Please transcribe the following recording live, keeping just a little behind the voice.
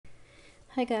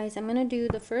Hi guys, I'm going to do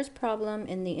the first problem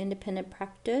in the independent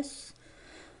practice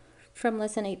from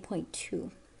lesson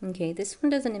 8.2. Okay, this one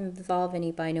doesn't involve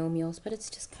any binomials, but it's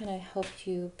just kind of helps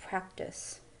you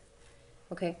practice.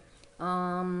 Okay,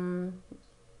 how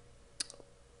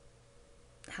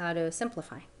to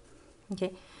simplify.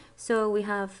 Okay, so we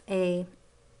have a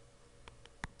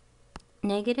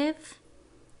negative,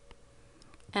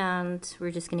 and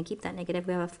we're just going to keep that negative.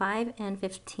 We have a 5 and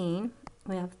 15.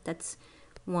 We have that's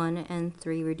 1 and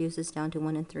 3 reduces down to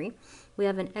 1 and 3. We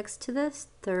have an x to the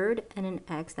third and an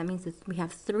x. That means that we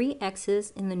have 3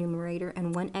 x's in the numerator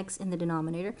and 1 x in the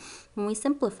denominator. When we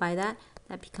simplify that,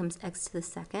 that becomes x to the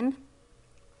second.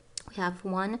 We have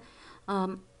 1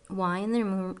 y in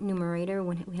the numerator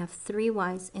when we have 3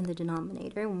 y's in the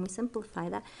denominator. When we simplify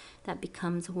that, that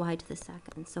becomes y to the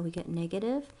second. So we get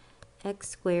negative x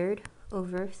squared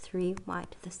over 3y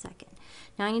to the second.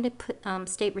 Now I need to put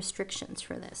state restrictions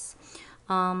for this.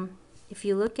 If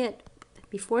you look at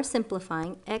before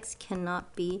simplifying, x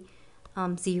cannot be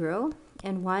 0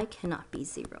 and y cannot be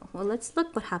 0. Well, let's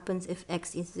look what happens if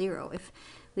x is 0. If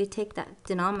we take that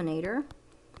denominator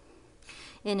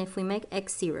and if we make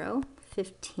x 0,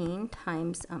 15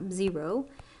 times 0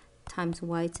 times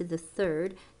y to the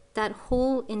third, that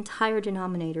whole entire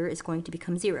denominator is going to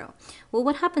become 0. Well,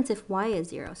 what happens if y is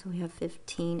 0? So we have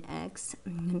 15x,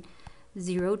 and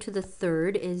 0 to the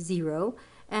third is 0.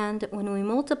 And when we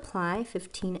multiply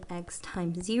 15x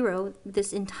times 0,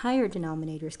 this entire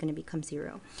denominator is going to become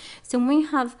 0. So when we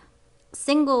have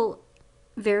single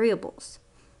variables,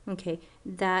 okay,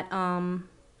 that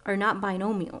are not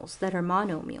binomials, that are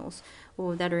monomials,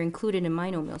 or that are included in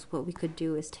binomials, what we could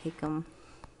do is take them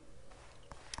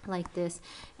like this,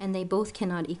 and they both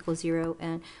cannot equal 0,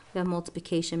 and we have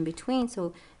multiplication between,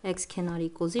 so x cannot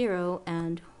equal 0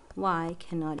 and y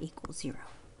cannot equal 0.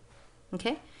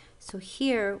 Okay, so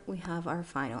here we have our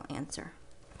final answer.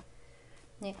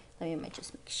 Let me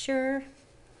just make sure.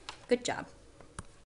 Good job.